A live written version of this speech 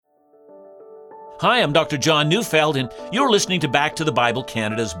Hi, I'm Dr. John Neufeld, and you're listening to Back to the Bible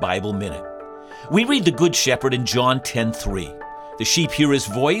Canada's Bible Minute. We read the Good Shepherd in John 10:3. The sheep hear his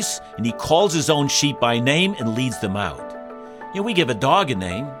voice, and he calls his own sheep by name and leads them out. We give a dog a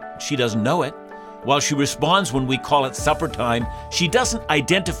name. She doesn't know it. While she responds when we call it supper time, she doesn't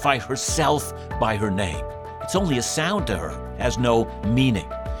identify herself by her name. It's only a sound to her, has no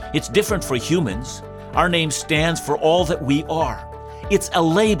meaning. It's different for humans. Our name stands for all that we are. It's a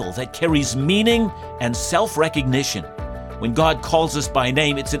label that carries meaning and self-recognition. When God calls us by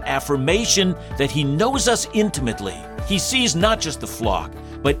name, it's an affirmation that he knows us intimately. He sees not just the flock,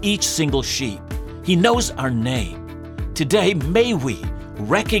 but each single sheep. He knows our name. Today, may we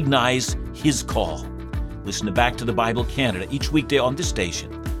recognize his call. Listen to Back to the Bible Canada each weekday on this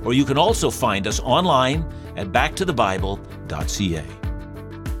station, or you can also find us online at backtothebible.ca.